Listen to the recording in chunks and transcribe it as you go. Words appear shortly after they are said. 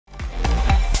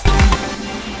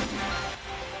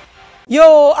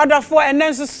Yo, other for and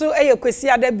then so a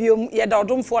quesia debium, ye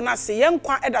dodum for nasi, young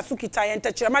qua eda sukita and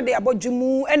techama de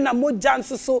abojumu, and a mo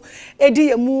jansu so,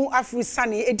 edi mu afri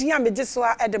sunny, ediam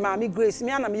bejeswa Maame Grace,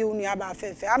 me and I'm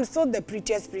I'm still the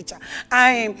prettiest preacher.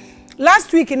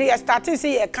 Last week in here starting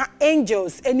say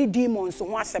angels, any demons, so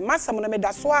once a master me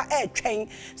that's why train,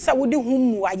 so would do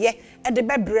whom waye at the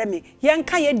bebreme,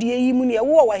 yanka ye de muni a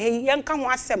war, hey, yanka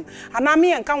wasem, and I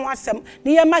mean, can wasem,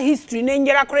 near my history,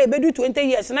 Nangera Cray, bedu 20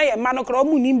 years, and I am manocro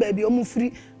munim baby, or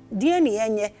free. Dear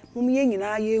Nianye, whom ye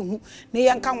na ye who,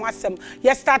 Nayan can wasem.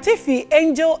 Ye started fi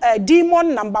angel,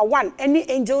 demon number 1, any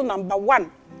angel number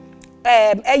 1.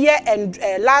 And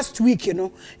last week, you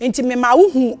know, into me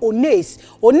mauhu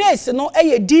ones, no,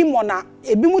 demon, a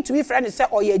bimu to be friend, say,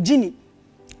 or ye genie.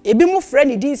 A bimu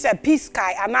friend, didn't say peace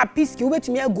sky, and now peace, you wait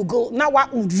me a Google. Now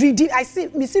what would read it? I see,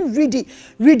 me see read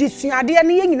it, see, I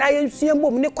didn't I see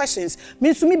many questions,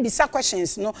 means to me bisa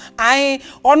questions, no, I,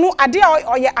 or no, I did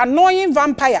or ye annoying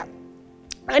vampire.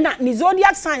 And that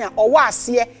zodiac sign or was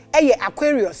here,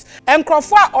 Aquarius. And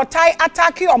Crawford or tie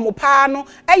attack you or mopano,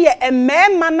 a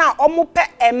man mana or mope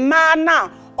a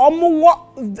mana or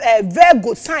more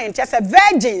Virgo sign, just a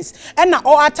virgins, and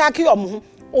or attack you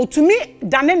or to me,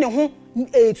 Danene who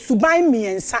subai me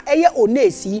and sa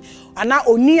onesi, and now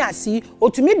oniasi,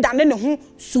 or to me, Danene who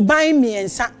subai me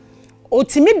and sa, or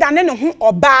to me, Danene who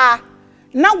or bar.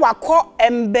 Na wako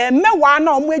mewa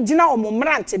na omo agina omo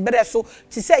mrante bere so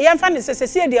ti se yemfa ne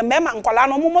sese de mema nkola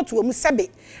na omo moto omu sebe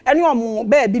ene omo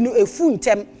ba bi no efu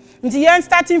ntem nti yen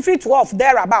starting free 12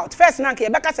 there about first nanka ye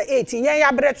beka se 18 yen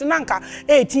ya bere to nanka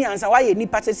 18 ansa wa ye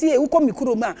nipa se ye uko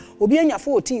mikuro ma obi anya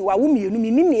 14 wa wo mienu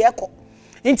minni ye ko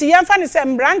nti yemfa ne se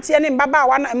mrante ne mbaba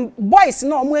wa na boys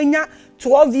na omo anya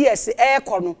 12 years e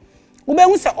ko no wo be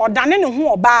hu se odane ne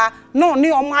ho oba na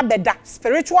ne omo abeda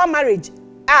spiritual marriage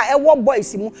ewo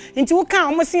boys mu nti wo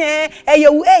kan omo se ye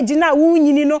wo age na wo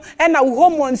nyini no na wo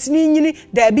hormones ni nyini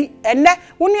da bi enne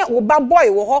wo ne wo ba boy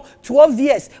wo ho 12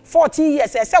 years 14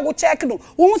 years se wo check no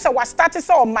wo se wa start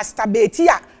se o masturbate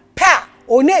a pa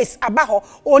ones aba ho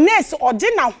ones oje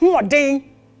na ho oden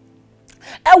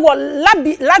ewo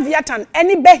laviatan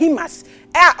any behemoths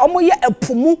omo ye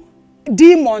apumu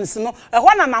demons no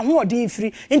ehona na ho odin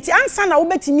free nti ansa na wo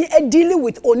betimi deal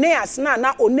with oneas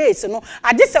na ones no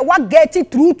ade se what get it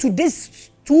through to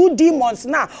this two demons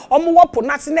na omo wopo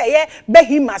na se na ye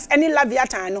behemoths any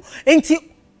laviatan no nti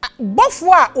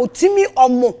bofo a otimi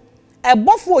omo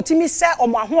bofo otimi se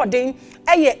omo ahoden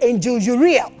eye angel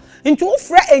Uriel nti wo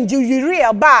fra angel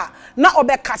Uriel ba na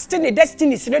obe casting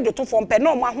destiny sine de to fompe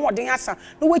na omo ahoden asa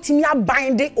na wetimi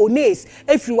abinde ones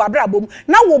efiri wabrabom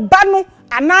na wo ba no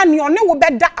anani one wo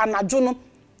beda anajo no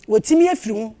wetimi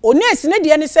efiri hu ones ne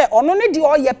de ne se ono ne de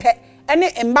oye pe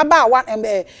ene mbaba wa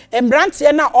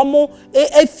embrante na omo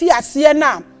efiase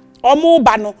na omo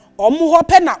ba no omo ho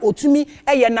pe na otumi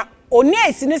eye na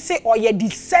ones ne se oye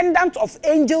descendant of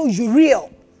angel Uriel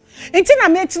nti na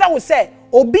me kira wo se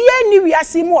obiya ni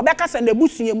wiase mu obeka sa na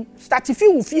busuem statifi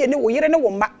wo fie ne wo yere ne wo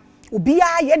mma obiya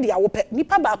ye de awo pe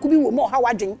nipa ba ko bi wo mo ha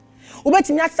wadwen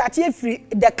obetimi asate efiri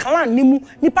the clan nimu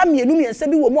nipa mienu miense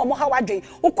bi wo mo ha wadwen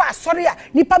ukọ asori a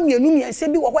nipa mienu miense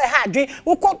bi wo ho ha adwen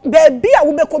ukọ baby a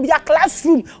wo beko bi a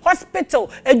classroom hospital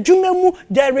adwumemu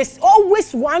there is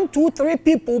always 1 2 3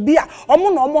 people bi a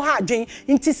omo na omo ha adwen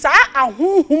nti saa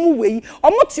ahunhum wei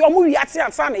omo te omo wiate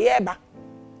ansa na ye ba.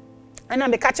 And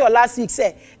I catch you last week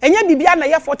say, and ye bibia na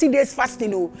ye 40 days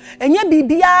fasting oh, and ye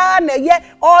bibia na ye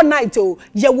all night oh,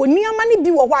 ye will near money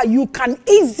be what you can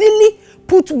easily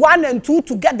put 1 and 2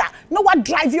 together. No what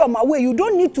drive you on my way. You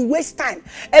don't need to waste time.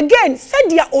 Again, said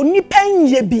ya oni pen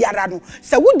ye biara no.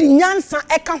 Se wo di nyansa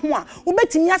eka ho a, wo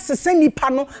betimi asese nipa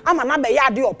no ama na be ya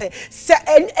de ope. Se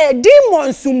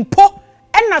demons mpo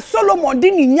na Solomon di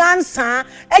ni nyansa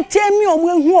etemi omo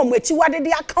ehu omo echi wade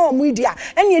de aka omo idia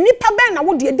ene nipa ben na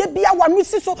wo de bia wa no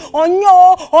siso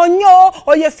onyo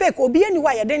oye fake obi eni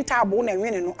wa ye de ntabo na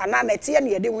nwene no ana na tie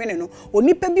ne ye de nwene no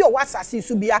onipa bi o wasase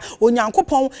su bia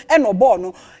onyankopon ene obo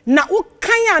no na wo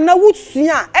kan a na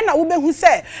wusua ena wo behu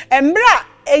se embra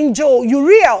angel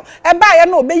Uriel eba ye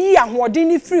na obeyi ahoden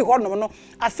ni free ho no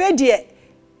afa de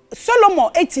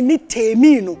Solomon etimi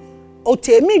temi no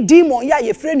otemi demon ya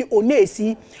ye freni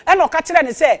onesi eno ka kire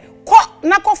ne se ko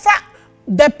na kofa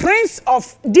the prince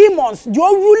of demons you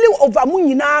ruling over mu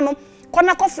nyina no ko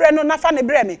na kofre no na fa ne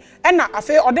breme ena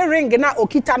afi ode ring na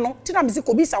okita no tina misi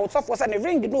ko bi sa wotofo sa ne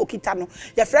ring no okita no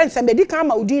ye friends e medi kan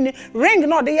ma odi ni ring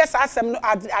no de yes asem no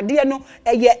ade no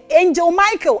ye angel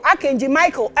Michael archangel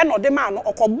Michael ena ode ma no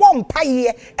okobọ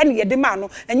mpaye ena ye de ma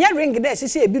no enye ring na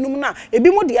esisi ebinum na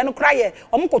ebi mu de no kra ye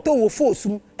omkoto wo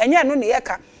fosum enye no ne ye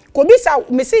ka kobisa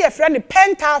me say your friend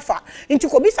pentafa into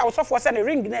kobisa wo sofo se ne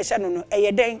ring na ehye no no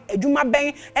eye den adwuma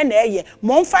ben e na eye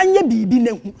momfa nye bibi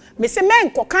na hu me say men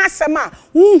koka asem a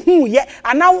hu ye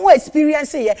ana wo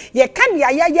experience ye kan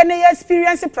ya ne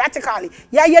experience practically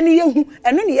ya ne ye hu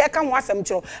eno ne ye kan wo asem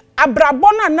kiro abrabo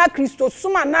na Kristo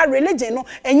suma na religion no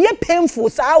enye painful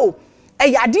sa o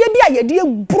yade bia yede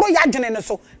bro ya dwene ne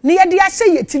so ne yede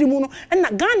ahye ye tiri mu no na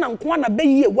Ghana nko na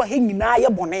beyi ewa ha nyina ye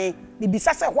bone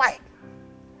bibisa se why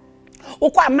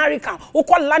oko America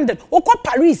oko London oko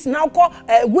Paris na oko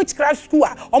witchcraft school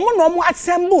omo no omo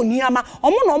assemble niama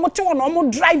omo no omo te no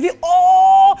omo drive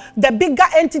all the bigger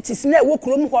entities na ewo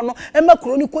krom ho no ema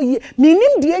kroni ko yie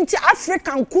minim die nti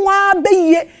African ko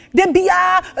abeyi de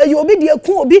bia obi de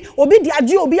ku obi de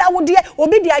age obi awode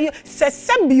obi de ayo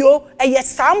sesebio eye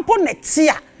sample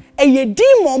netia eye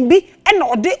demon bi ena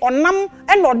ode onam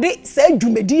ena ode sa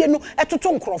adwumedie no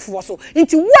etoto nkrofo so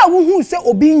nti wo a wo hu se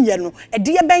obi nye no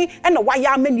ede ye ben ena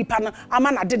waya amanipa no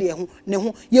ama na de ho ne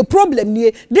ho ye problem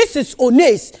nie this is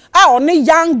ones one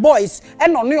young boys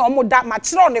ena one omoda ma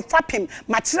kire one fapem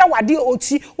ma kire wade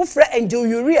ochi wo fra angel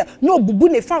urea no bubu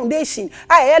ne foundation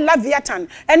e Laviatan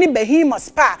eni behima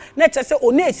spa na chese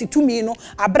ones tumi no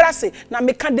abrase na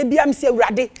meka de biam se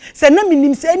awurade se na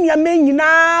minim se enia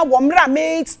manyina wo mra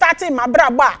me starting my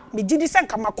braba me gidi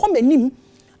senka makoma nim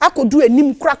akodu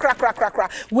anim kra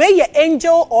we ye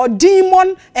angel or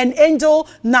demon and angel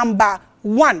number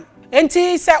 1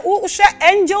 enti se wo hwe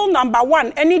angel number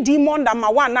 1 any demon number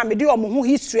 1 na me de omo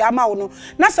history ama wo no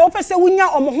na se wo pese wunya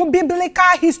omo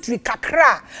biblical history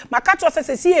kakra maka to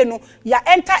se sie no ya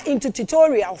enter into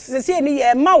tutorials se sie ni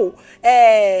ye ma wo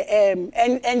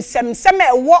en sem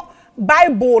ewo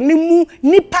Bible ni mu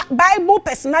nipa Bible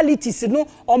personalities no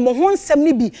omo ho nsem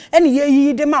ni bi ene ye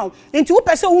yi de ma nti wo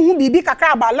pese wo hu bibi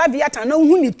kakra ba Laviatan na wo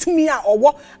hu ni tumi a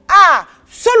owo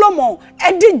Solomon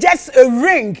edi just a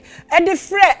ring edi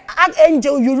free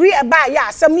angel urea ba ya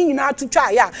asem ni nyina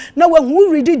atutwa ya na wo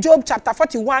hu read Job chapter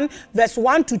 41 verse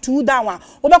 1 to 2 that one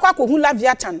wo be kwa ko hu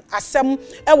Laviatan asem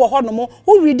e wo ho no mo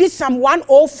wo read Psalm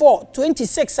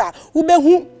 104:26 wo be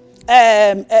hu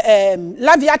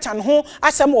Laviatan ho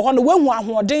asem wo ho no wahu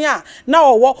ahoden a na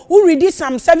owo wo read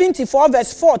Psalm 74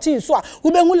 verse 14 so a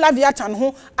wo be hu Laviatan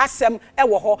ho asem e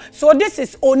wo ho so this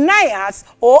is Onias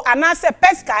or anase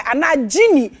Peskai ana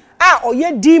Genie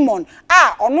oye demon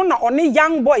ono na one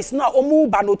young boys na omu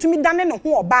ba no tumi dane ne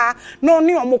ho oba na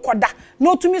one omo koda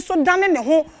na otumi so dane ne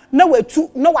ho na watu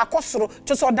na wakosoro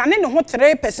to so dane ne ho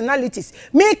 3 personalities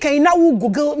me kan na wo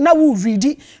google na wo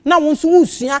read na wo nso wo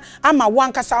sua ama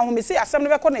wankasa ho me say asem ne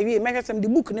be ko na wie me hwesem the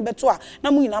book ne beto a na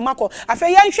mu nyina makọ afa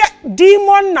ye nhwe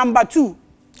demon number 2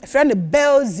 a friend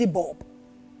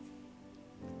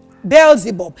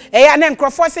Beelzebub eya na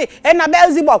nkrofo se na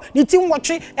Beelzebub ni tim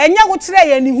wotwe enya wo kire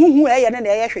ye ni huhu ye ne na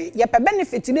ye hwe ye pe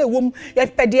benefit na ewom ye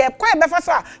pe de kwa be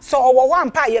fa so owo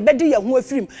wampa ye be de ye ho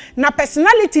afirim na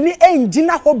personality ni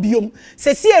engina hobiom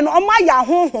se sie no oma ya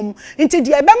honhom nti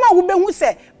de be ma wo be hu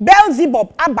se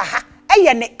Beelzebub abaha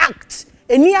eye ne act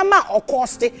eniama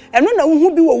okoste eno na wo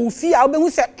hu bi wo fi a wo be hu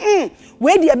se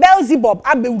we de Beelzebub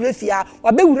abewura fia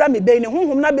obewura me be ne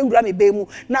honhom na bewura me be mu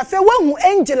na fe wahu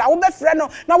angel a wo be frɛ no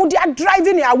na wo de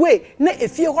driving away na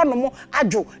efie ho no mo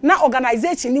adwo na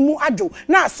organization ni mu adwo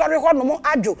na sorry ho no mo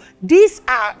adwo these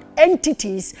are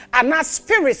entities and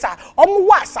spirits a omo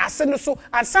wa asase no so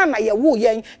ansa na ye wo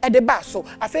yen e de ba so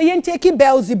afa yen take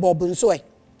Beelzebub nso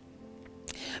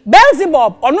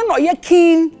Beelzebub ono no ye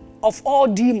king of all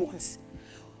demons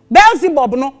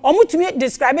Beelzebub no omutumi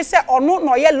describe say ono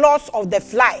no ye lords of the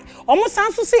fly omo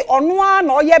sanso say ono a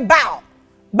no ye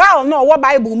Baal no wo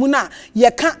Bible mu na ye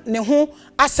ka ne ho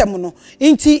asem no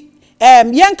nti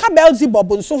yenka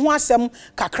Beelzebub nso ho asem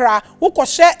kakra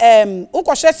ukoshe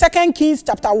 2 Kings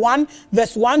chapter 1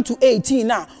 verse 1 to 18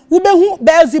 na wo behu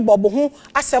Beelzebub ho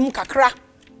asem kakra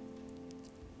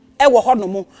ewo ho no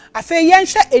mo afa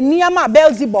yenhwe eniama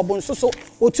Beelzebub nso so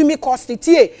otumi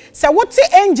constitute se wote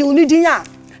angel ni din a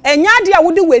enya de a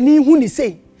wode wani hu ni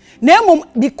sei na emom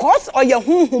because oye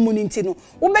honhom ni nti no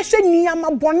wo be hwe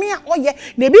niama bone a oye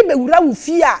na bi bewura wo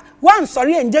fie a wan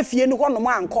sori enje fie no hono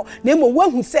ma anko na emom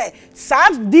wahu se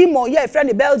sad demon ye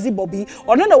friend Beelzebub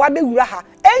ono na wa bewura ha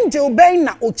angel ben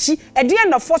na ochi e de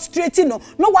na frustrate no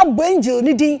wa bo angel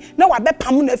ni din na wa be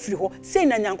pam na afiri ho sei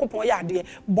na nyankopon ya de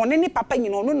bone ni papa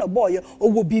nyina ono na boy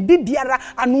owo bibi biara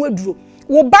anu aduro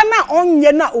wo ba na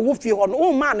onye na owo fie ho no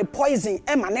o ma ne poison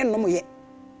e ma ne nom ye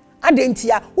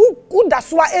adentia uda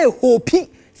so hopi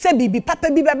se bibi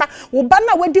papa bi beba wo ba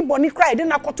na wadi boni cry de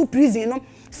na koto prison no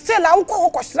still a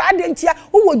wokɔ hokɔsra de ntia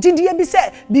wo gidie bi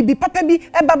sɛ bibi papa bi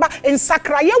ebaba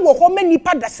ensakraye wo ho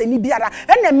manipa dasani biara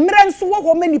ena mmerɛ nso wo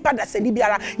ho manipa dasani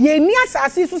biara ye ni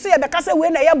asase so sɛ yɛbɛka sɛ we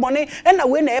na yɛ bɔne ena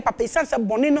we na yɛ papa isanse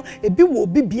bɔne no ebi wo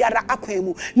bi biara akwan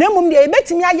mu na mmom de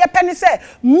ebetimi ayɛ pɛ ne sɛ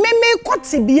meme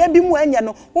kɔte bia bi mu anya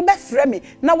no wo bɛfrɛ me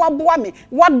na waboa me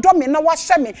wadɔ me na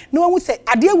wahyɛ me na wo sɛ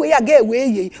ade we aga we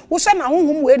yei wo hyɛ na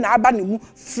honhom we na aba ne mu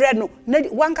frɛ no na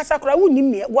wankasa kora wonim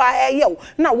me wa ɛyɛ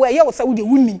na wo ɛyɛ wo sɛ wo de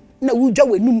wonim na wo dwa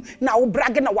wenum na wo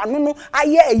brage na wano no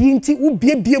ayɛ ayi nti wo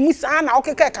biebie mu saa na wo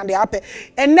keka ka de apɛ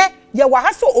ene ye wa ha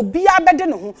sɛ obia bɛde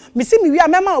ne ho mesi me wi a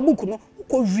mema obuku no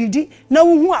ko ready na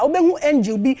wo hu a wo behu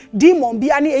angel bi demon bi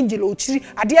ane angel ochiri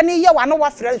ade ne ye wa na wa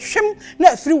frɛ hwem na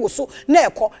afiri wo so na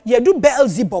ɛkɔ ye do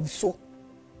Beelzebub so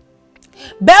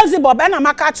Beelzebub na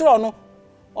maka kyerɛ no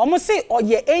omo se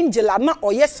oye angel na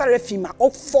oye seraphim a o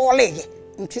falling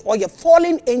nti oye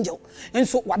fallen angel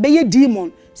nso wabeye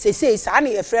demon say saa na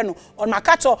ye frɛ no on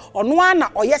maka kyerɛ ono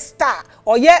ana oye star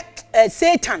oye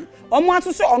Satan omo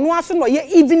aso so ono aso no oye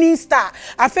evening star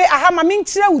afa ahama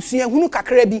menkyerɛ usuahunu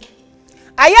kakra bi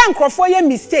aya nkrofo ye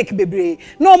mistake bebre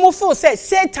na omo feel say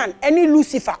Satan any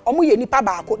Lucifer omo ye nipa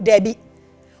baako dabi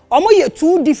omo ye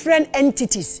two different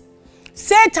entities.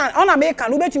 Satan on America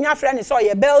no betumi afrɛ ne sɛ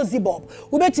ɔyɛ Beelzebub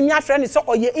wo betumi afrɛ ne sɛ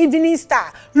ɔyɛ evening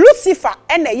star Lucifer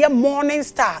and a morning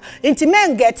star enti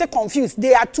men get confused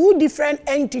they are two different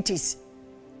entities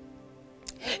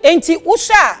enti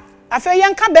usha afɛ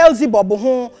yanka Beelzebub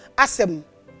ho asɛm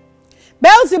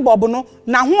Beelzebub no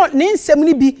na ho ne nsɛm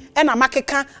ni bi na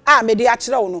makeka a me de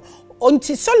akyerɛ wo no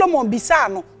onti Solomon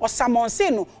bisa no osamonse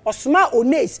no osoma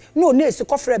Ones na Ones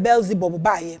kɔfrɛ Beelzebub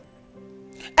baaye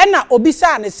ɛna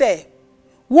obisa ne sɛ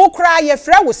wo kra ye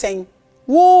frɛ wo sen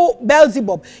wo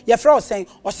Beelzebub ye frɛ wo sen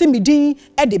o se medin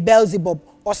e de Beelzebub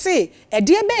o se e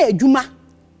de be adwuma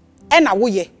e na wo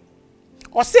ye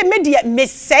o se me de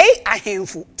mesɛe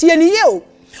ahemfo tie ne ye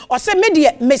o se me de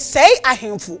mesɛe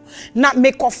ahemfo na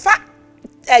mekofa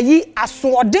ayi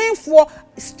asoɔdenfo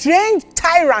strange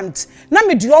tyrant na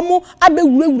me de omo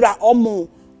abewurawura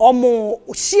omo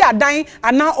hyiadan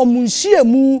ana omo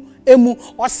nhyiamu emu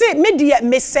o se me de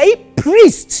mesɛe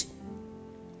priest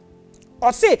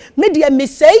or say media me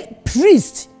say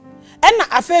priest ena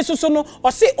afa so no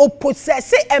or say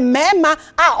opossess e mema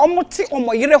a omote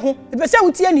omoyere ho e be say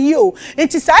wutie ne yi o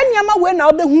enti saa niama we na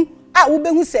obehu a wo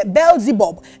behu say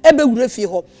Beelzebub e be wure fi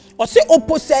ho or say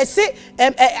opossess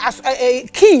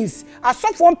kings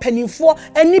asofo mpanimfo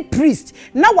any priest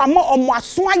na wama omo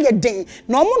aso ayeden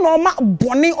na omo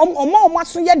bone omo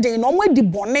aso yeden na omo edi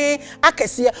bone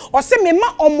akese or say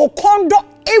mema omo kondo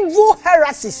evil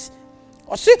heresies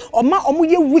Osi oma omu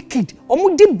ye wicked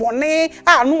omu di bone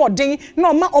a no odin na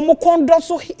oma omu kondo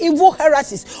so evil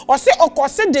heresies osi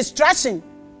okose distraction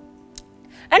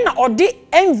ena odi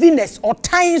enviness or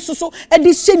time so e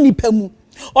di hye nipa mu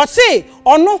osi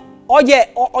ono oye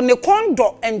one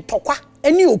kondo entokwa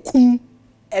eni okum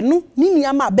enu ni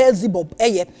niama Beelzebub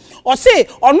eye osi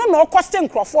ono na okose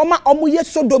nkrofo ma omu ye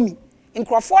sodomy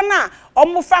nkrofo na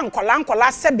omu fa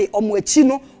nkola sebe omu achi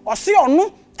no osi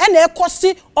ono and e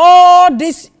kosi all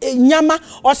this nyama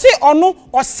o se ono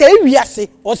o se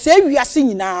wiase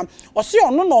nyina o se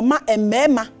ono no ma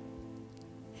emema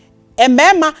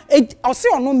o se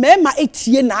ono mema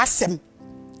etie na asem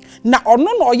na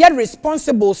ono no ye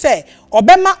responsible say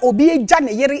obema obi eja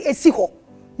ne yere esi ho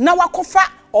na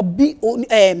wakofa obi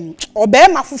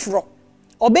obema foforo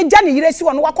obeja ne yere esi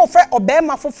ho na wakofa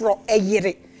obema foforo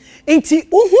eyere enti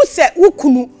uhu se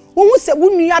ukunu Uhu se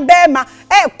wunua bema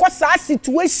kosa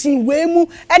situation we mu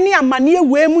ene amane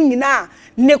we mu nyina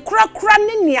ne kura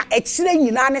ne nea ekire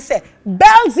nyina ne se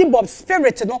Beelzebub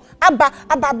spirit no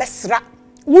aba besra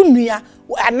wunua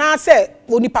ana se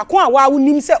onipa ko a wa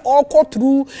wonim se all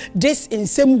through this in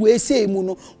same way say mu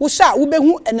no wo sha wo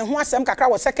behu ene ho asem kakra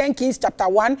wo 2 Kings chapter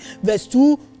 1 verse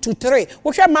 2 to 3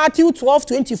 wo hwe Matthew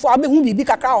 12:24 abehu bibi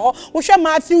kakra ho wo hwe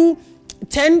Matthew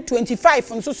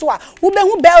 10:25 nso so a wo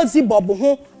behu Beelzebub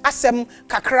ho asem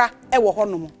kakra ewo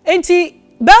honom enti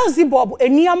Beelzebub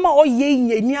eniama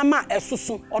oye eniama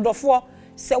esusu odofo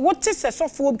se wote se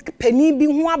sofo pani bi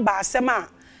ho aba asem a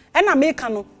ena meka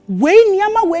no we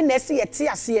eniama we na ese yete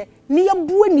ase ne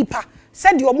yabuo nipa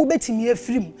said the omo betimi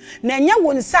afrim na enya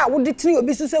wonsa wo de tiri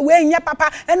obi so say we enya papa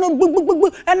eno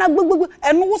gbugbugbugbu ena gbugbugbugbu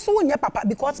eno wo so enya papa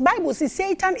because Bible says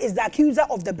Satan is the accuser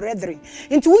of the brethren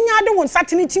into wonya de wonsa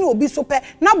tiri obi so pe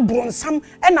na bronsam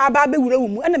ena aba be wura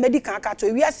wumu ena medical aka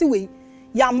to wi ase we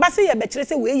yamba se ye bekire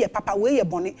se we ye papa we ye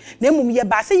bone na emum ye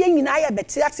ba se ye nyina ye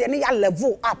beti ase ne ya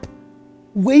level up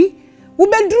we wo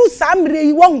bedru samre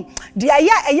yi wo de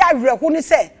aya werɛho ne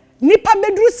se nipa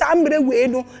bedru samre we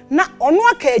no na ono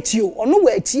aka atio ono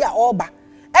wa ati a oba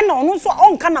ena ono so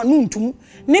onka na no ntum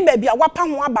ne ba bia wapa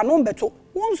ho aba no beto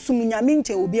won sum nyame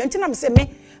nche obi enti na me se me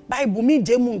Bible mi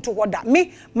je mu nto hoda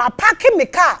me ma park me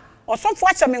car osofo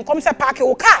ache me nkom se park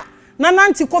wo car na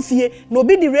nanti kofie na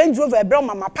obi di Range Rover ebro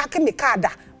ma park me car da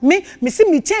me si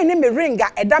me chain ne me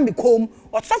ringa eda me kom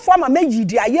osofo ama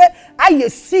magidi aye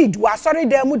seed wa sorry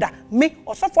dem mu da me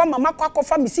osofo ama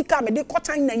makwakofa me sika me de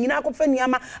kotan na nyina akofa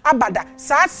niama abada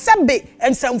sa sebe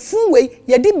ensamfu we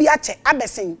ye di bia che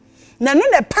abesen na no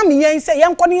ne pam yen se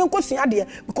yen kɔ ne yen kosua de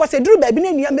because eduru ba bi na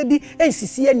niama bi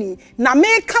ensisi ani na me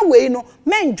ka we no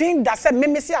men dwen da se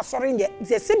me se asɔre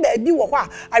ye se ba bi wo hɔ a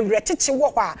awereteche wo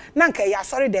hɔ a na nka ye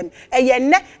asɔre dem eye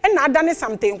ne na adane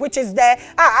something which is there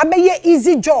abeye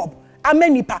easy job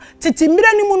amenipa titi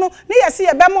mire ni mu no ne yesi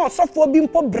ye be ma osofo bi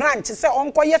mpo branch se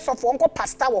onko ye sofo onko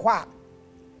pastor wo hɔ a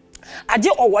aje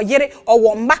owo yere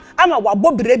owo mba ama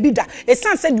wabo bere bi da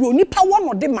esan se de onipa wo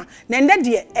no de ma na ende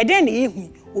de eden ne yehu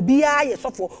obi ya ye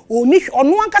sofo oni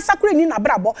ono ankasa kure ni na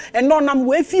brabo eno nam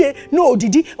we fie na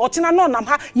odidi otena no nam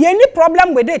ha ye ni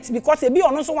problem with it because e bi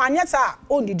ono so wanye sa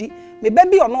odidi me be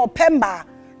bi ono pemba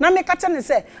na me kata ne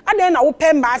se aden na wo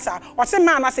pemba sa o se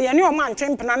ma na se ye ne o ma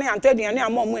ntwempena ne anto aduane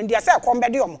ama mo ndi se kom be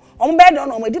de omo be de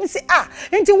no mo dim se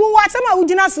enti wo asema wo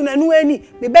gina so na nu ani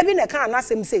me be bi ne kan na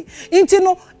sem se enti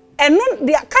no eno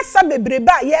de kasa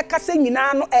bebreba ye kasa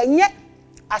nyina no enye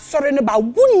asore ne ba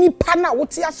wuni pa na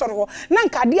wote asore ho na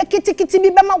nka de kitikiti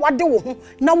bi bema wade wo ho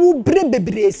na wo bre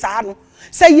bebre saa no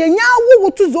se yenya wo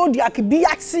wotu zodiac bi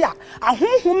ase a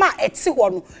ahonhoma eti ho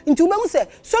no nti wo se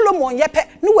Solomon yepe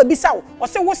ne wabisa wo o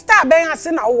se wo star ben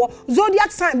ase na wo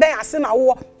zodiac sign ben ase na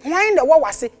wo hwan de wo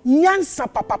wase nyansa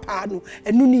papapa no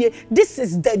enu nie this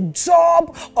is the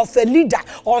job of a leader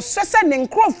or sese ne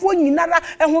nkrofo nyinara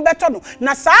eho beto no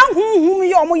na saa honhom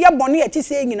ye omo ye bone eti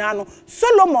se nyina no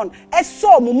Solomon eso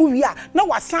omo wi a na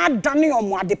wasan dane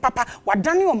omo ade papa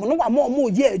wadane omo no wa omo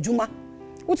ye adwuma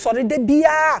sorry de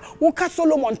bia wo ka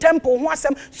Solomon temple ho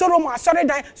asem Solomon asore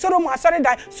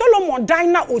dan Solomon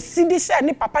dan na osidi se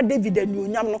ni papa David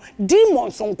anionyam no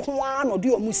demons nko a no de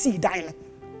omu si dan no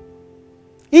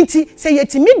inti se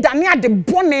yetimi dane ade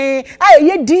bone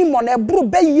ye demon eburu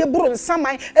be ye buru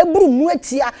nsaman eburu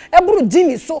muatia eburu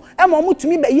dini so e ma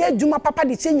omutumi be ye adwuma papa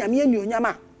de che nyame anionyam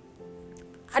a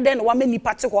aden wa mani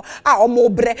pate ho omo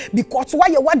bre because why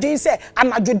you wadin say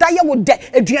anadwoda ye wo de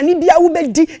aduane bia wo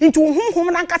bedi nti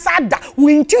honhom na nkasa ada wo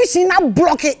intuition na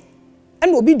block it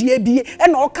ena obi die bie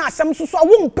ena o ka asem so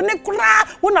wo mpene kura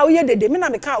wo na wo ye dede me na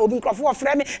me ka obi nkrofo wo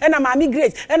frɛ me ena Maame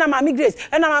Grace ena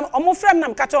omo frɛ me na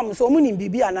me ka tom so omo nim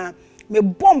bibia na me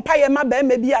bompa ye ma ba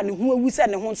ma bia ne ho awu se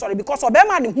ne ho nsore because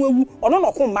obema ne ho awu ono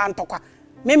no ko ma ntokwa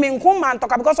meme nkoma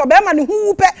ntoka because obema ne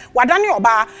hu pe wadane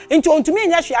oba nti ontumi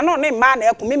nya hwe na ne ma na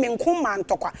eko meme nkoma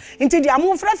ntokwa nti dia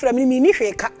mo frɛfrɛ me ni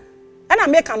hweka na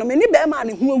meka no me ni bema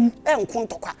ne hu awu enko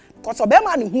ntokwa because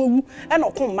obema ne hu awu na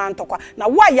okoma ntokwa na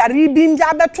wo ayare bi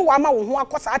nja beto wa ma wo ho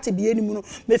akosa ate bi eni mu no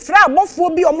me fra abofo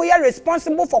bi omo ye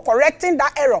responsible for correcting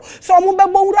that error so omo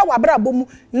bebo wura wabra bomu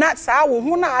na saa wo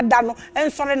ho na ada no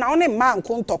ensore na wo ne ma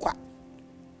nko ntokwa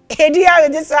edia we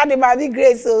just had Maame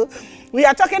Grace so we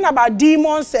are talking about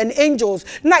demons and angels.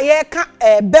 Na ye ka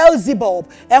Beelzebub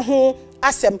ho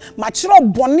asem machiro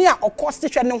bone a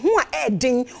okosehwe ne ho a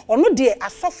edin ono de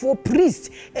asofo priest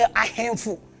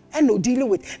ahemfo and no dealing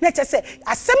with. Na che say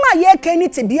asem a ye ka ni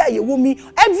te bia ye womi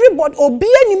everybody obi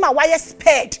anima wa ye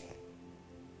spared.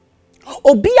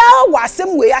 Obia wa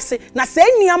asem we ase na se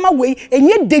niama we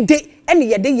enye dede ene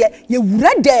ye de ye wura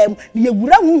dem ye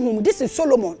wura hunhum. This is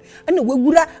Solomon ene we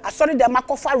wura asori dem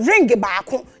akofa ring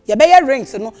baako ye be ye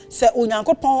rings no se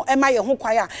onyankopon ema ye ho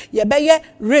kwaya ye be ye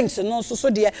rings no so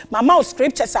de mama o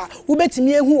scriptures a wo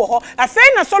betimi ehu wo ho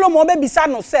afei na Solomon be bisa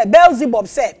no se Beelzebub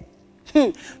se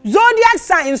zodiac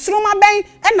sign instruma ben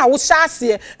ena wo sha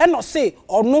ase eno se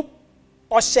ono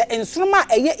o hye instruma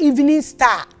eye evening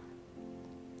star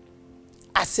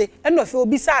ase eno fe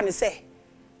obisa ne se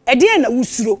ede na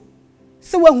wusuro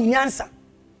se wahunyansa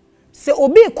se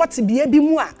obi kwoti bia bi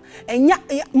mu a enya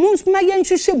munsuma ye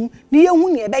nhwehwem ne ye hu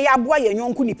ne be ya aboa ye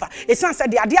nyonko nipa esanse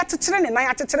de ade atetere ne nan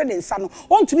atetere ne nsa no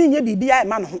ontumi nye bibia e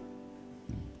ma no ho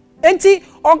enti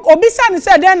obisa ne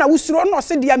se de na wusuro no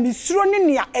se de misuro ne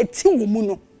nea ati wo mu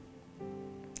no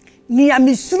nea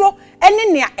misuro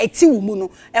ene nea ati wo mu no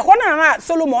ehɔ na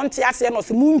Solomon te ase no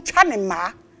se muntwa ne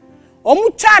ma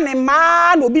omutwa ne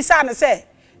ma no obisa ne se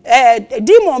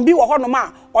demon bi wo ho no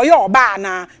ma oye oba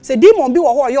na se demon bi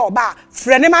wo ho oye oba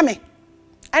frɛ ne ma me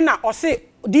ɛna ɔse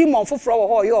demon foforo wo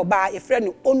ho oye oba e frɛ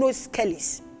no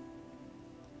Onoskelis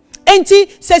enti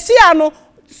sesia no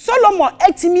Solomon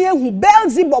etimi ehu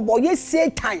Beelzebub ye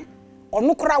Satan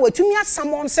ɔno kora watumi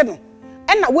asamon se no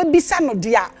ɛna wabisa no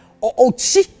dia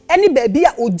ochi any baby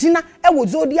a ogina e wo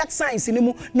zodiac signs ni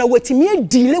mu na wetimi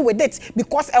deal with it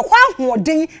because e hwa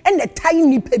hoden and the tiny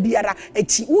nipa biara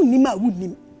echi unnim a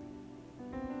unnim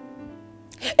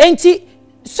enti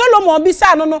Solomon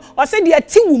bisa no o se de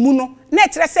ati wu mu no na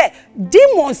kire se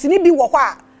demons ni bi wo hɔ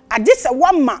a ade se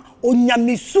wama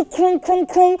onyamisu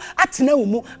kronkronkron atena wu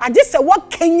mu ade se wo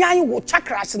kenyan wo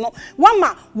chakras no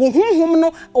wama wo honhom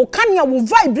no o kania wo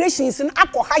vibrations no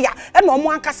akɔ haya e na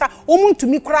omo ankasa omu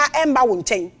ntumi kora emba wo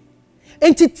nkyɛn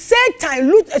enti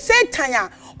Satan a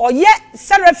oye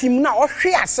seraphim na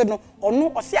ohwe ase no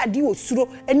ono ose ade osuro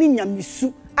ani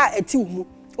nyamisu a ati wu mu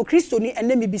o Kristo ni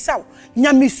enemi bisawo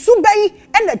nyamisu bai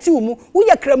enati wu mu wo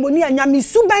ye kremoni a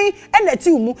nyamisu bai enati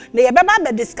wu mu na ye beba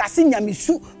be discuss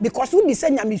nyamisu because we be say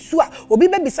nyamisu a obi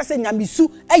be bisa say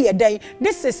nyamisu eye den.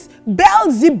 This is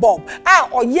Beelzebub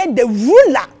oye the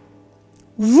ruler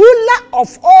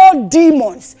of all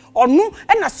demons onu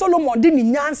na Solomon di ni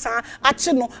nyansa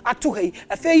ache no atohai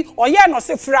afei oye no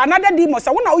se fra another demons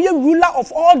a wona oye ruler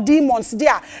of all demons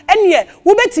there ene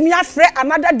wo betimi afre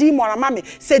another demon amame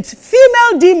said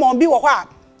female demon bi wo ho a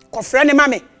kofre ne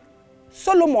mame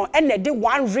Solomon ene de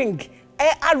one ring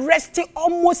arresting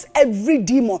almost every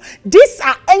demon. These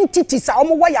are entities a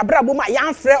omo wa yabra bo ma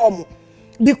yanfre omo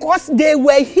because they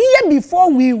were here before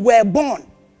we were born.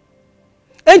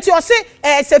 And you say,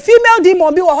 it's a female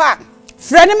demon be wa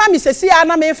friend ma me se sia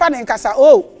na me fa ne nkasa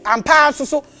oh ampa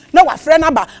so na wa friend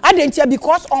aba adentia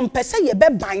because on pese ye be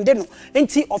bind no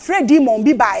enti ofre demon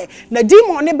bi bae na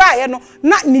demon ne bae no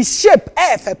na ni shape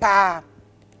fe pa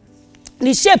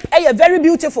ni shape very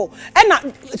beautiful and na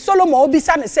Solomon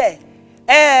obisa ne say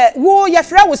wo ye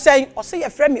frɛ wo sɛn o se ye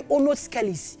frɛ me ono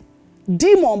scalis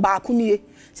demon ba akunie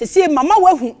se mama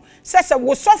wahu se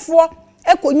wo sofo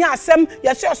ekonya asem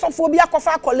yesi osofo bi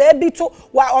akofa akola bi to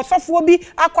wa osofo bi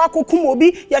akokum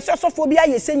obi yesi osofo bi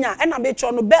ayesenya na be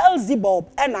cho no Beelzebub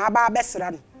na aba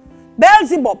besra no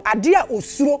Beelzebub ade a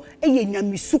osuro eye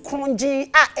nyamisu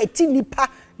kronje a eti nipa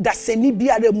daseni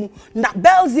biara mu na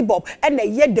Beelzebub na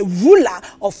ye the ruler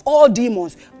of all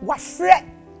demons wa frɛ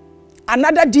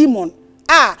another demon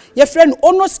ye frɛ no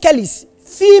ono scalis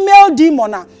female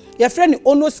demon ye frɛ no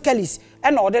ono scalis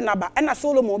and order number and a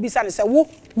Solomon be say wo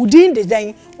wudin the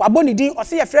den waboni din or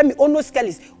say your friend me ono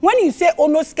scalis. When you say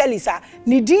ono scalis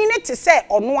ni din to say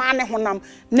ono ane honam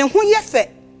ne ho ye fe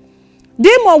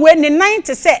demon we ne 9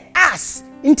 to say ass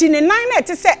inti ne 9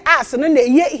 to say ass no na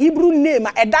ye Hebrew name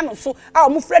eda no so a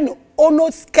omo friend no ono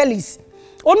scalis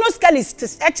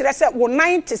to actually say wo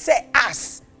 9 to say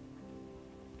ass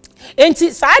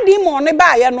enti sa demon ne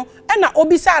ba ye no na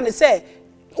obisa ne say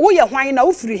wo ye hwan na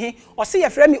wo firi he o se ye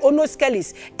frɛ me ono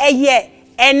scalis eye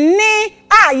ene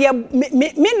ye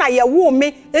me na ye wo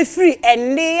me efiri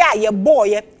ene ye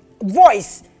boy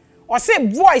voice o se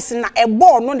voice na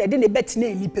ebo no na de ne betina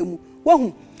enipa mu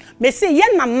wahu me se ye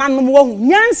nananom wahu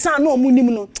nyansa na omunim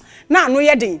no na ano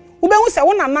ye den wo be hu se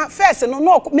wo nana first no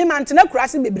no me mantena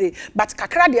kurase bebre but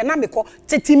kakra de na mekɔ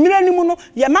tetimire ni mu no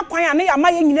ye makwan a ne ya ma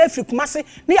ye nyina afiri kumase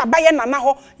ne ya ba ye nana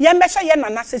ho ye mbɛhwɛ ye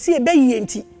nana se se ye be yie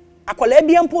nti akola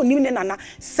bia mpo ni ne nana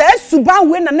se suban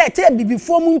we na ete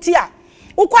bibifo mu nti a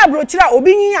ukọ abrochira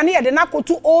obi nyinya ne ye de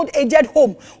nakoto old aged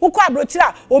home ukọ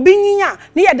abrochira obi nyinya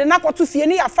ne ye de nakoto fie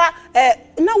ne yafa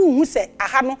na wo hu se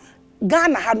aha no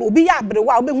Ghana ha no obi ya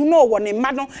abrewa obi hu no wo ne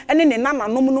ma no ene ne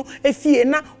nananom no efie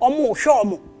na omo hwe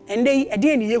omo ende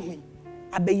ede ne yehu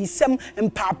abayisem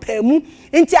mpapamu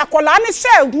nti akola ne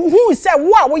hye hu se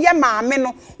wo a wo ye maame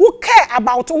no wo care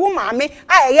about wo maame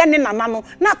a ye ne nana no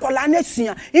na akola na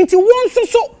sua nti wo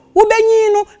nsoso wo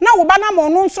benyi no na wo ba na mo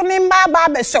no nso ne mba ba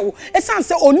be hyew esan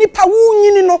se onipa wo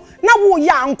nyini no na wo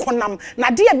ya ankonam na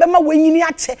de e bema wo nyini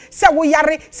ache se wo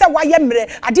yare se wa ye mre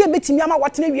ade e betimi ama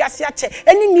watena wiase ache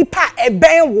eni nipa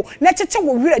eben wo na cheche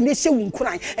wo wira na hye wo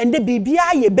nkuran ende bibia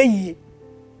ye beyi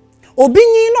obi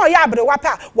nyi no ya abrewa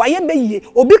pa wa ye beyie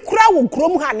obi kura wo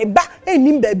krom ha ne ba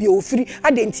enim ba bia ofiri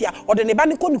adentia ode ne ba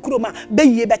ne ko ne krom a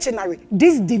beyie be chenare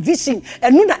this division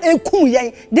enu na ekum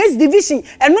yen this division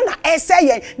enu na ese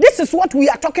yen this is what we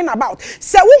are talking about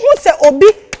se wo hu se obi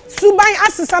suban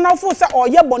asesa na fo se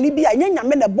oye boni bi anya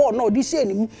nyame ne ball na odi hye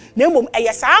nimu na emom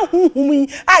eye saa huhum yi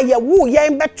a ye wo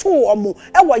yen beto omo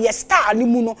e wo ye star ni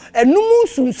mu no enum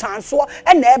sunsanso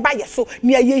e na eba ye so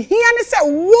ne ye hia ne se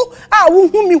wo a wo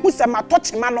hu mi hu se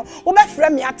matochema no wo be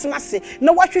frɛ me atena se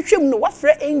na wahwehwem no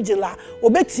wafrɛ angel a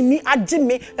obetimi agye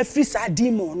me afiri saa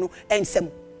demon no ensem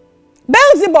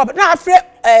Beelzebub na afrɛ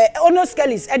ono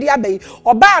scalis e de abai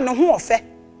oba no ho ofe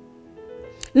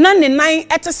na ne nan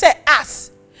ete se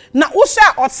ass na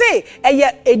usha ose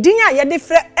eye edin a ye de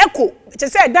frɛ echo te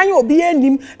sɛ dan obi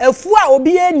anim afu a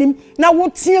obi anim na wo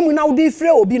tiemu na wo de frɛ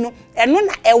obi no eno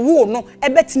na ewo no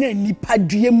ebetena nipa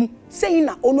duemu sei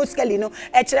na onoskeli no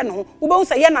kyerɛ no wo be hu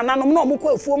sɛ ye nananom na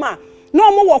omukɔ afuo ma na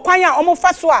omo wo kwan a omo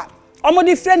fa so a omo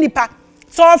de frɛ nipa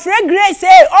so frɛ Grace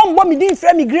ombo mi din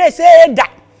frɛ mi Grace da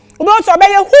wo be hu sɛ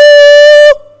obeye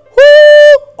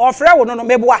ofre wo no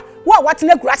meboa wo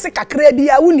watene kurase kakra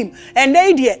bia wonim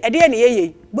ende die ede ne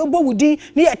yeye bobo wudi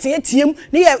ne yetetiem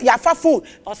ne ya fa phone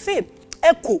o se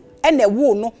echo ene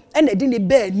wo no ene de ne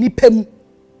ba nipam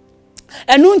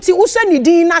enu nti wo hwe ne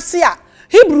din na se a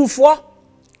Hebrewfo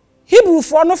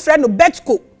no frɛ no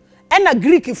Betko ena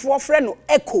Greekfo frɛ no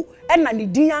Echo ena ne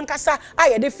din ankasa a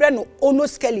ye de frɛ no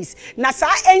Onoskelis na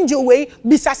saa angel we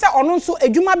bisa se ono nso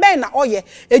adwuma ben na oye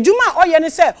adwuma a oye ne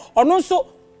se ono nso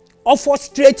of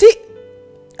frustrate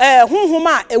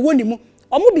honhoma ewonimu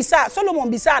omo bisa Solomon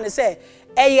bisa ne say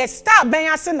a star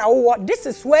ben ase na wo this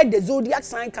is where the zodiac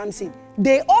sign comes in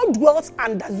they all dwelt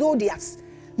under zodiacs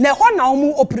na ho na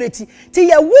omo operate ti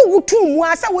ye wu tumu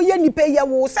asa wo ye nipa ye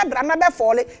wo se bra na be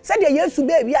fole se de Yesu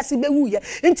be wi ase be wu ye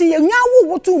nti ye nya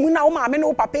wo tumu na wo maame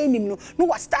no papa enim no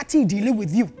was starting dealing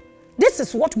with you. This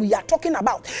is what we are talking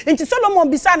about. Nti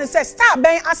Solomon bisa ne say star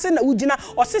ben ase na wugina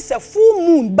o se full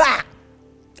moon ba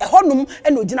honum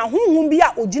and ogina honhum bi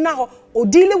a ogina ho o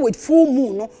dealing with full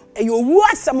moon no e yo wu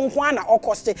asem ho ana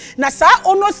okoste na saa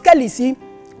Onoskelisi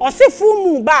o se full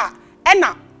moon ba e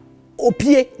na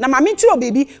opie na mame tiro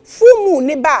baby full moon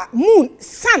ne ba moon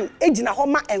sun ejina ho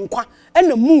ma enkwa e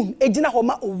na moon ejina ho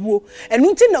ma owuo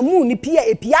enu nti na moon ni pia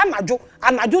epia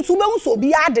anadwo so be hu so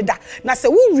bi adeda na se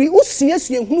wo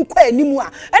usuesue hunu kwa animu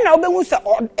a e na wo be hu se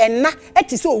enna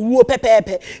eti se owuo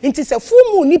pepepe nti se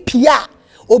full moon ni pia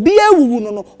obi ewuwu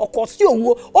no okosi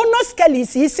owuo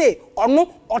Onoskelisi se ono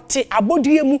ote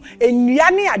abodie mu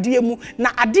enua ne ade mu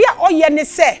na ade a oye ne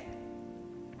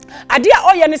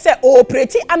se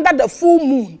operate under the full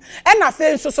moon and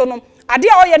afen so no ade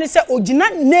a oye ne se ogina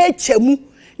nature mu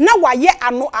na waye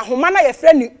ano ahoma na ye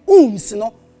frɛ ni uns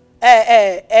no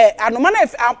anoma na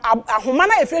ahoma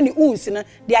na ye frɛ ni uns no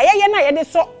de ayeye na ye de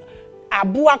so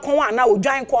aboa kon a na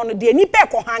odwan kon no de nipa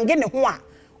ko hange ne ho a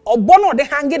obo no de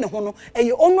hange ne ho no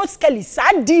eye Onoskelisi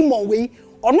sa demon we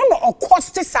ono no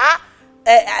okoste sa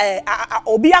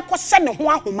obi akose ne ho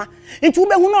ahoma nti wo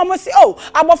be hu no mo se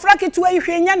abofra ketu ayi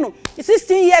hwenya no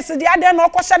 16 years de ade na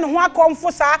okose ne ho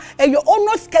akomfo sa eye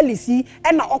Onoskelisi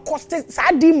e na okoste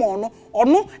sa demon no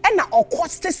ono e na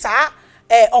okoste sa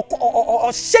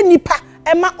nipa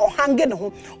ema ohange ne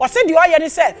ho o se de oye ne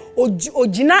se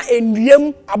ogina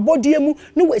enduam abodiemu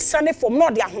ne wesane fom na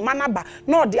de ahoma na ba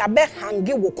na de abe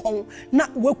hange wo kon na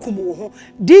wakum wo ho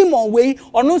demon we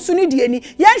ono nso ne de ani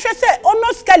ye hwe se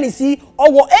Onoskelisi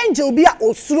owo angel bi a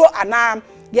osuro ana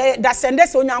ye da sende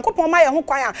se onyankopon ma ye ho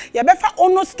kwan a ye befa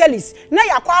Onoskelisi na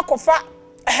yakwa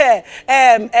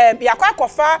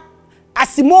akofa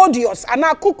Asimodius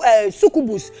ana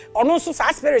succubus ono nso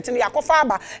sa spirit no yakofa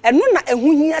aba eno na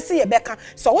ehuhia se ye beka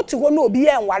so wote ho na obi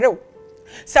en ware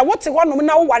se wote ho no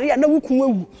na wo ware ya na wukun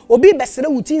ewu obi besere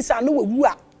wutinsa na wewu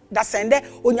a da sende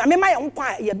onyame ma ye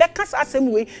nkwa ye beka sa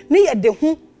asem we ne ye de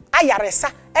hu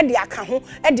ayaresa e de aka ho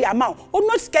e de ama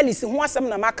Onoskelisi ho asem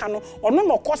na maka no ono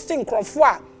no costing crofo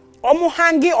a omo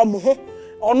hangi omo ho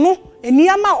ono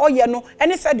eniama oye no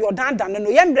ene se de odandan no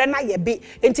yembre na yebe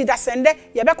enti da sende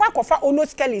yebe kwa kofa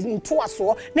Onoskelisi nto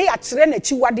aso ne ya kire na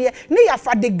chiwade ne ya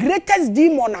fa the greatest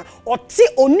demon a oti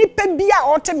onipa bia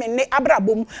otemene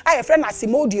abrabom aye frɛ na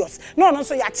Asimodius no ono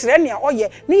so ya kire ne oye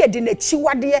ne ye de na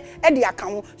chiwade e de aka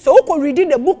ho so we could read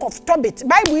the book of Tobit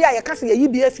Bible ya ye kase ye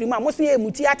yibi afiri mu a mo se ye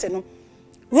muti ate no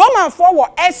Roman for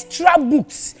were extra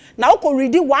books. Now we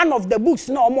read one of the books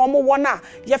na omo wona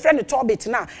ye friend the Tobit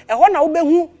na ho na wo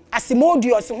behu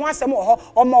Asimodius ho asem ho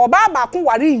omo oba ba ko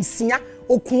ware nsia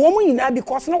okuo mu nyina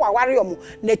because no waware omo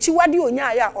na chiwade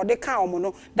onya ya ode kan omo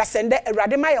no da sende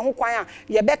awrade ma ye ho kwan a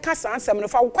ye beka san asem no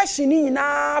fa wo question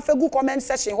nyina fa gu comment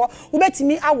section ho wo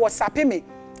betimi a WhatsApp me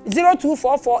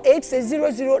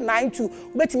 0244860092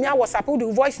 ubetimi a WhatsApp with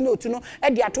the voice note no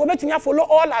e dia to ubetimi follow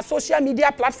all our social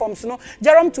media platforms no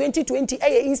Jerome 2020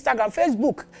 Instagram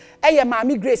Facebook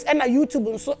Maame Grace and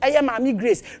YouTube so Maame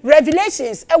Grace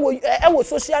Revelations wo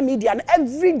social media and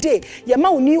every day ye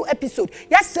ma new episode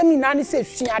ya seminar ni say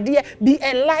suade be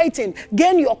enlightened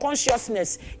gain your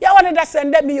consciousness ya want that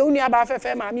send me uni aba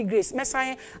fefe Maame Grace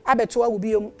mesan abeto will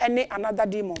be any another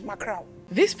demon macrow.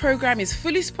 This program is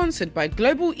fully sponsored by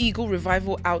Global Eagle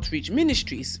Revival Outreach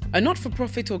Ministries, a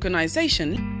not-for-profit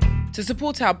organization. To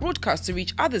support our broadcast to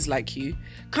reach others like you,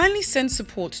 kindly send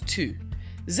support to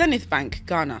Zenith Bank,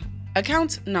 Ghana,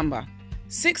 account number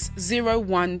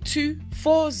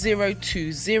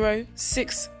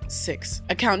 6012402066.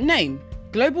 Account name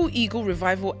Global Eagle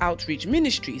Revival Outreach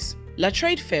Ministries, La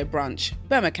Trade Fair Branch,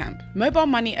 Burma Camp. Mobile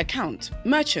money account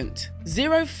merchant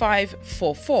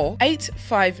 0544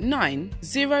 859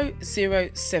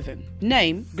 007.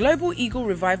 Name Global Eagle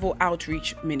Revival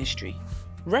Outreach Ministry.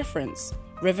 Reference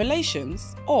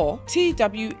Revelations or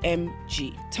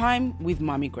TWMG. Time with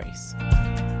Maame Grace.